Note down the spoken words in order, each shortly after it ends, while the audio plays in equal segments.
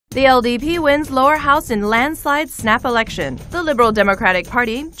The LDP wins lower house in landslide snap election. The Liberal Democratic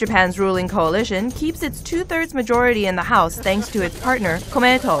Party, Japan's ruling coalition, keeps its two-thirds majority in the House thanks to its partner,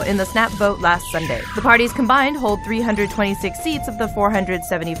 Komeito, in the snap vote last Sunday. The parties combined hold 326 seats of the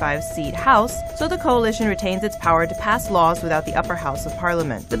 475-seat House, so the coalition retains its power to pass laws without the upper house of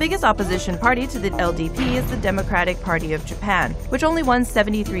parliament. The biggest opposition party to the LDP is the Democratic Party of Japan, which only won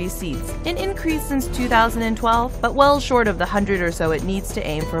 73 seats, an increase since 2012, but well short of the 100 or so it needs to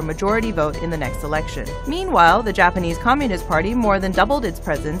aim for a majority vote in the next election. Meanwhile, the Japanese Communist Party more than doubled its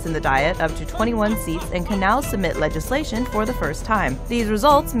presence in the Diet up to 21 seats and can now submit legislation for the first time. These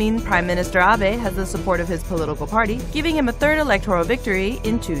results mean Prime Minister Abe has the support of his political party, giving him a third electoral victory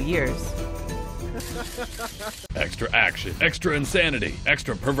in 2 years. Extra action, extra insanity,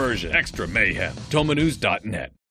 extra perversion, extra mayhem. TomoNews.net